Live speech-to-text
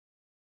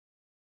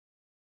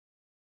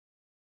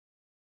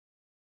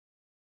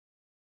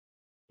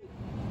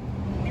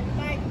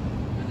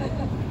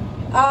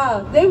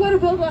They want to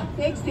build on,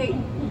 thanks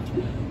Dayton,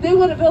 they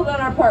want to build on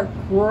our park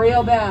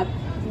real bad.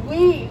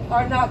 We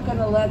are not going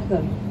to let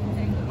them.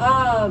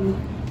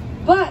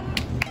 But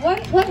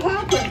what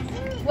happens?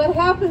 What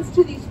happens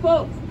to these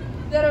folks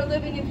that are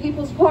living in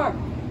People's Park?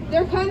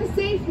 They're kind of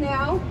safe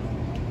now.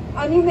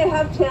 I mean, they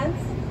have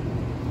tents,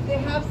 they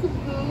have some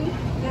food,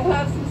 they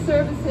have some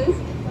services,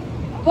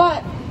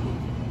 but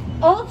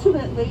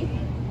ultimately,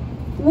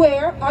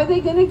 where are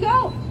they going to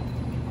go?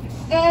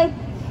 And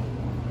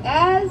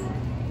as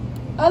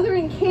other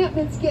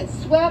encampments get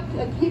swept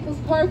and People's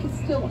Park is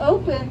still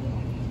open,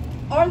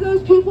 are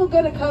those people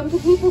going to come to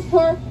People's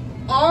Park?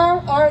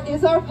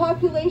 Is our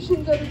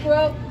population going to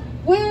grow?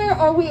 Where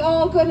are we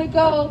all going to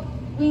go?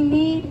 We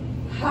need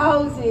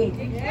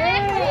housing.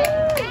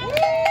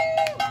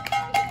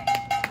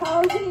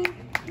 Housing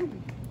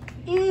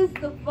is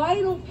the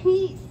vital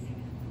piece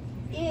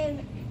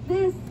in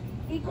this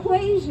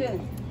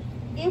equation.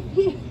 If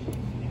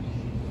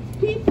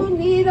people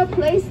need a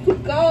place to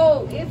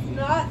go, it's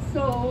not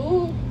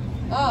so,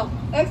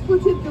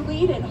 expletive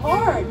deleted,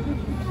 hard.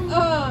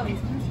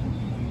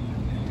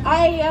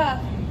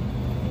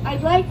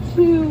 I'd like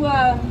to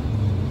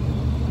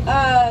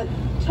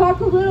talk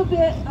a little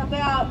bit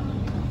about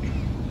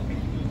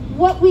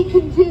what we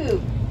can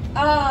do,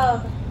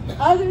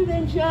 other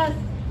than just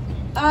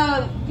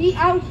be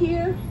out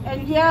here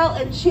and yell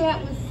and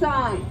chant with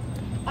signs.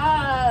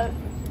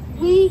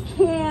 We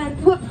can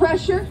put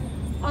pressure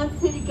on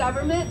city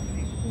government.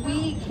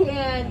 We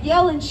can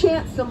yell and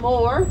chant some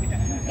more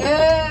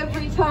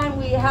every time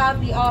we have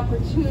the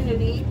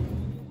opportunity.